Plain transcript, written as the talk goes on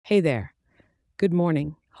Hey there. Good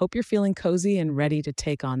morning. Hope you're feeling cozy and ready to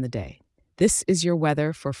take on the day. This is your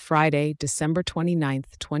weather for Friday, December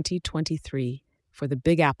 29th, 2023, for the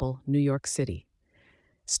Big Apple, New York City.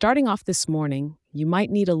 Starting off this morning, you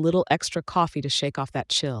might need a little extra coffee to shake off that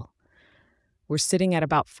chill. We're sitting at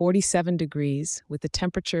about 47 degrees, with the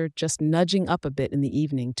temperature just nudging up a bit in the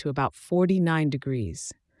evening to about 49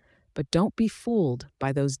 degrees. But don't be fooled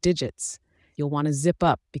by those digits. You'll want to zip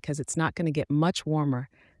up because it's not going to get much warmer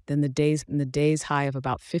than the day's high of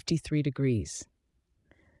about 53 degrees.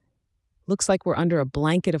 Looks like we're under a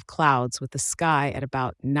blanket of clouds with the sky at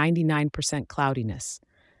about 99% cloudiness.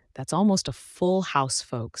 That's almost a full house,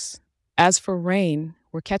 folks. As for rain,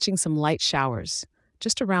 we're catching some light showers,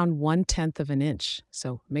 just around 1/10 of an inch,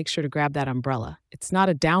 so make sure to grab that umbrella. It's not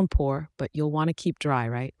a downpour, but you'll want to keep dry,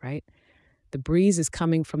 right? The breeze is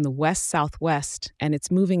coming from the west-southwest, and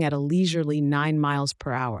it's moving at a leisurely 9 miles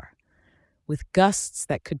per hour, with gusts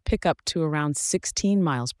that could pick up to around 16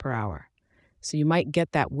 miles per hour. So you might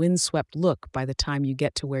get that windswept look by the time you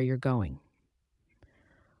get to where you're going.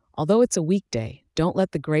 Although it's a weekday, don't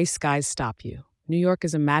let the gray skies stop you. New York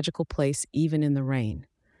is a magical place even in the rain.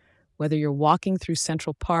 Whether you're walking through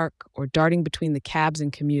Central Park or darting between the cabs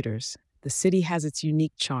and commuters, the city has its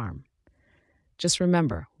unique charm. Just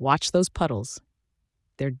remember, watch those puddles.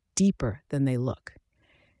 They're deeper than they look.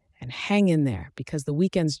 And hang in there because the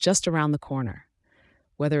weekend's just around the corner.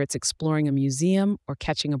 Whether it's exploring a museum or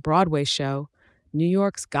catching a Broadway show, New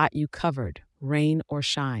York's got you covered, rain or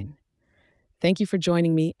shine. Thank you for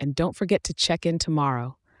joining me, and don't forget to check in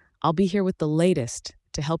tomorrow. I'll be here with the latest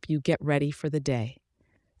to help you get ready for the day.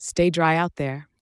 Stay dry out there.